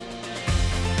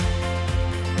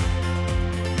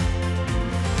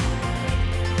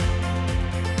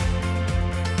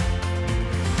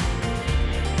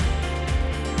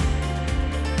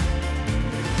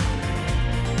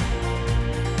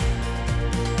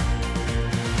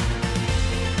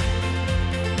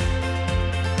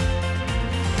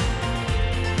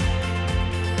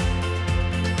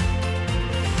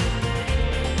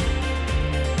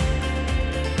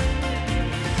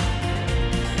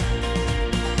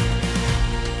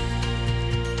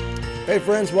Hey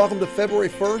friends, welcome to February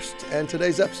 1st and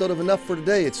today's episode of Enough for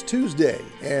Today. It's Tuesday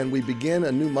and we begin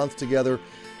a new month together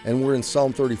and we're in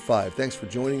Psalm 35. Thanks for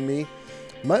joining me.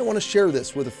 You might want to share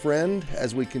this with a friend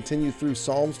as we continue through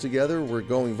Psalms together. We're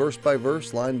going verse by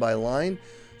verse, line by line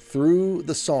through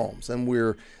the Psalms, and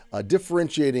we're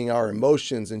differentiating our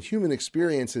emotions and human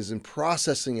experiences and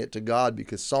processing it to God,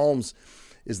 because Psalms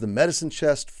is the medicine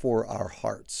chest for our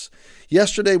hearts.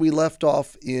 Yesterday we left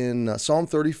off in Psalm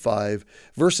 35,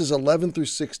 verses 11 through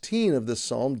 16 of this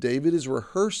psalm. David is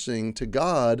rehearsing to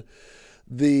God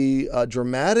the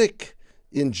dramatic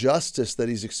injustice that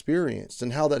he's experienced,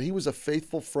 and how that he was a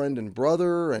faithful friend and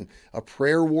brother and a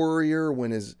prayer warrior when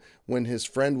his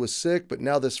friend was sick, but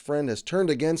now this friend has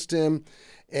turned against him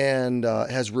and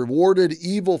has rewarded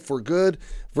evil for good.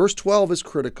 Verse 12 is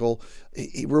critical.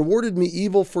 He rewarded me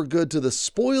evil for good to the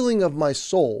spoiling of my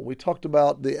soul. We talked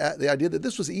about the idea that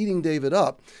this was eating David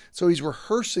up. So he's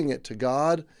rehearsing it to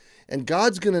God, and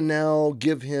God's going to now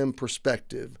give him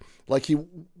perspective like he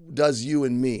does you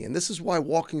and me. And this is why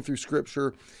walking through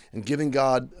Scripture and giving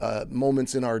God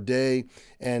moments in our day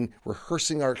and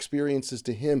rehearsing our experiences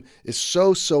to him is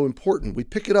so important. We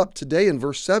pick it up today in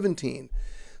verse 17.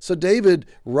 So David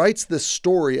writes this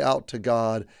story out to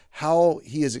God, how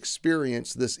he has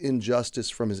experienced this injustice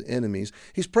from his enemies.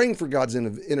 He's praying for God's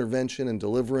intervention and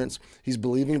deliverance. He's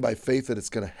believing by faith that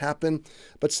it's going to happen,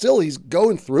 but still he's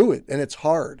going through it, and it's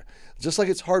hard. Just like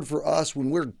it's hard for us when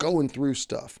we're going through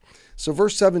stuff. So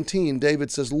verse 17,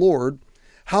 David says, Lord,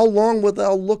 how long wilt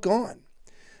thou look on?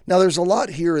 Now there's a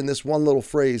lot here in this one little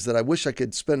phrase that I wish I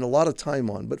could spend a lot of time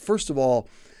on. But first of all,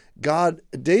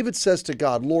 David says to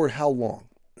God, Lord, how long?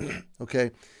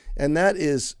 Okay, and that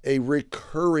is a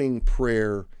recurring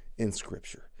prayer in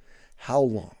Scripture. How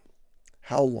long?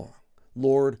 How long?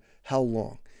 Lord, how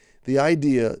long? The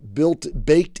idea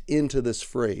baked into this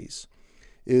phrase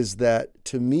is that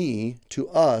to me, to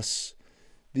us,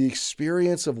 the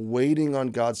experience of waiting on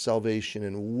God's salvation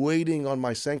and waiting on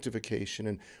my sanctification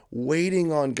and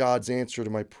waiting on God's answer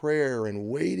to my prayer and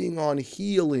waiting on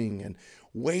healing and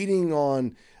waiting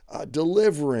on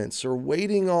deliverance or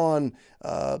waiting on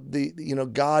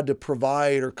God to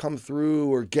provide or come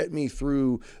through or get me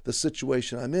through the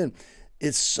situation I'm in,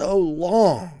 it's so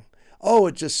long. Oh,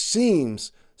 it just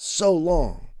seems so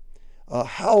long.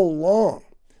 How long?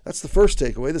 That's the first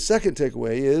takeaway. The second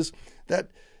takeaway is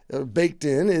that baked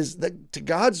in is that to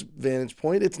God's vantage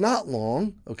point, it's not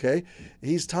long, okay?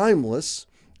 He's timeless,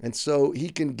 and so he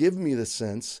can give me the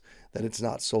sense that it's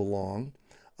not so long.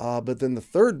 But then the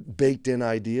third baked in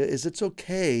idea is it's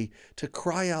okay to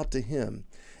cry out to him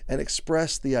and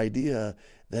express the idea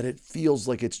that it feels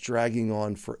like it's dragging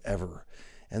on forever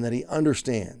and that he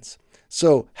understands.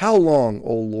 So how long,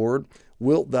 O Lord,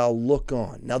 wilt thou look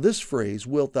on? Now this phrase,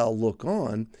 wilt thou look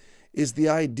on, is the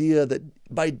idea that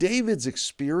by David's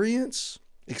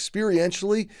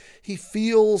experientially, he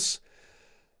feels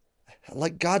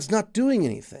like God's not doing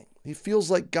anything. He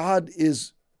feels like God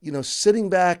is sitting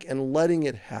back and letting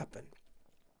it happen,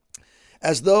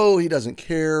 as though he doesn't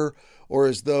care or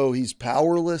as though he's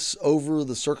powerless over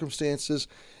the circumstances.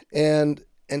 And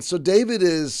so David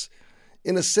is,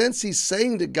 in a sense, he's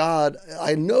saying to God,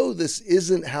 I know this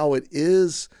isn't how it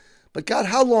is, but God,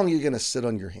 how long are you going to sit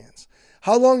on your hands?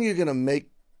 How long are you going to make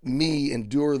me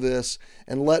endure this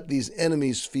and let these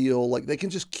enemies feel like they can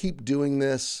just keep doing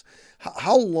this?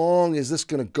 How long is this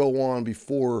going to go on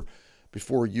before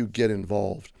you get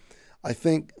involved? I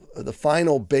think the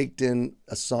final baked-in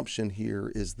assumption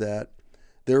here is that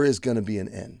there is going to be an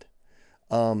end.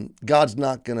 God's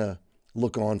not going to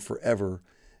look on forever.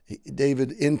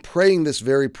 David, in praying this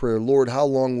very prayer, Lord, how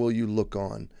long will you look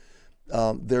on?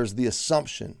 There's the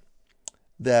assumption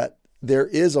that there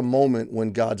is a moment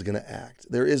when God's going to act.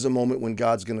 There is a moment when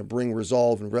God's going to bring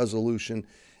resolve and resolution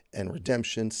and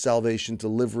redemption, salvation,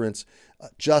 deliverance,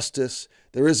 justice.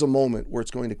 There is a moment where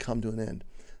it's going to come to an end.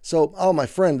 So, my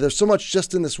friend, there's so much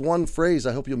just in this one phrase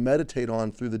I hope you'll meditate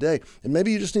on through the day. And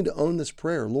maybe you just need to own this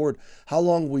prayer. Lord, how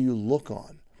long will you look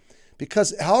on?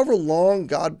 Because however long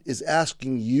God is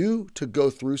asking you to go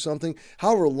through something,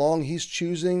 however long he's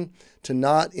choosing to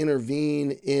not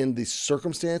intervene in the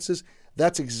circumstances,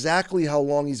 that's exactly how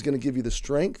long he's going to give you the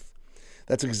strength.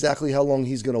 That's exactly how long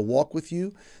he's going to walk with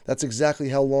you. That's exactly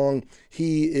how long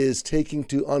he is taking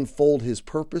to unfold his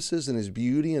purposes and his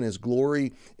beauty and his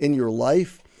glory in your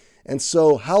life. And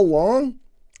so how long?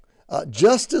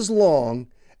 Just as long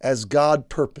as God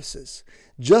purposes,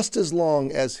 just as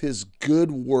long as his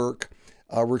good work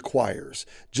requires,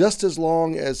 just as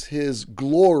long as his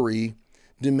glory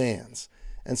demands.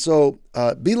 And so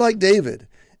be like David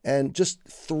and just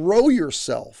throw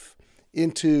yourself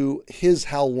into his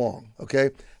how long,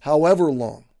 okay? However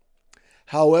long.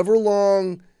 However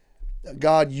long,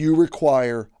 God, you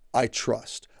require, I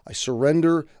trust. I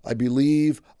surrender, I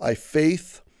believe, I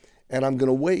faith, and I'm going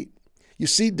to wait. You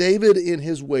see, David in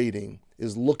his waiting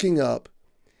is looking up.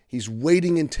 He's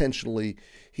waiting intentionally.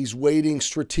 He's waiting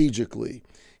strategically.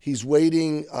 He's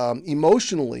waiting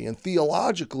emotionally and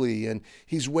theologically, and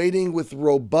he's waiting with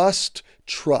robust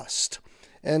trust.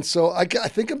 And so I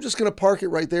think I'm just going to park it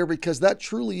right there, because that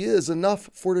truly is enough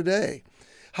for today.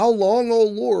 How long, O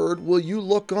Lord, will you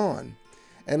look on?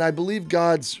 And I believe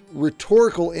God's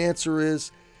rhetorical answer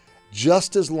is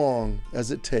just as long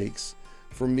as it takes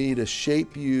for me to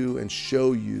shape you and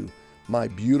show you my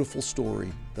beautiful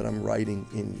story that I'm writing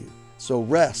in you. So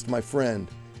rest, my friend,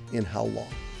 in how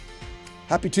long.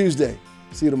 Happy Tuesday.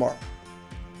 See you tomorrow.